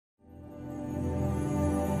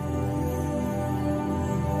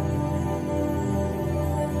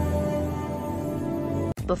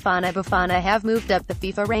Bafana Bafana have moved up the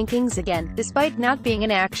FIFA rankings again, despite not being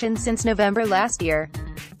in action since November last year.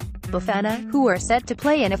 Bafana, who are set to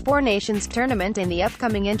play in a Four Nations tournament in the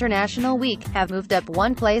upcoming international week, have moved up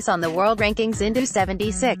one place on the world rankings into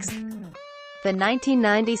 76th. The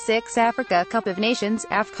 1996 Africa Cup of Nations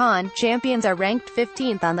 (Afcon) champions are ranked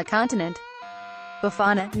 15th on the continent.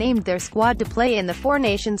 Bafana named their squad to play in the Four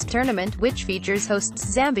Nations tournament, which features hosts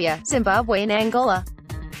Zambia, Zimbabwe and Angola.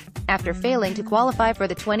 After failing to qualify for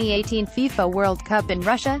the 2018 FIFA World Cup in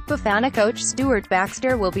Russia, Bafana coach Stuart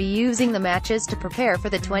Baxter will be using the matches to prepare for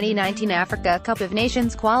the 2019 Africa Cup of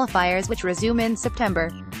Nations qualifiers, which resume in September.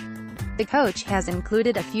 The coach has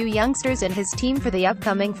included a few youngsters in his team for the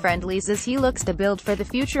upcoming friendlies as he looks to build for the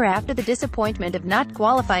future after the disappointment of not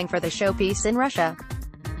qualifying for the showpiece in Russia.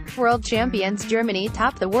 World champions Germany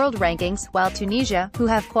top the world rankings, while Tunisia, who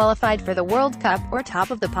have qualified for the World Cup, were top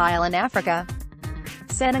of the pile in Africa.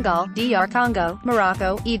 Senegal, DR Congo,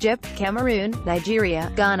 Morocco, Egypt, Cameroon,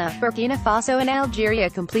 Nigeria, Ghana, Burkina Faso and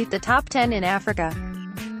Algeria complete the top 10 in Africa.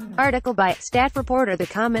 Article by Stat Reporter. The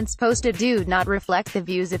comments posted do not reflect the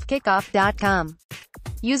views of Kickoff.com.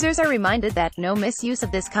 Users are reminded that no misuse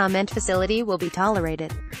of this comment facility will be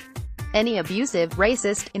tolerated. Any abusive,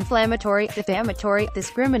 racist, inflammatory, defamatory,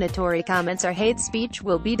 discriminatory comments or hate speech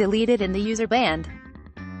will be deleted and the user banned.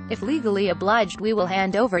 If legally obliged, we will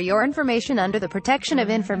hand over your information under the Protection of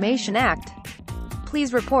Information Act.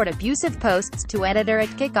 Please report abusive posts to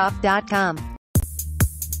editor@kickoff.com.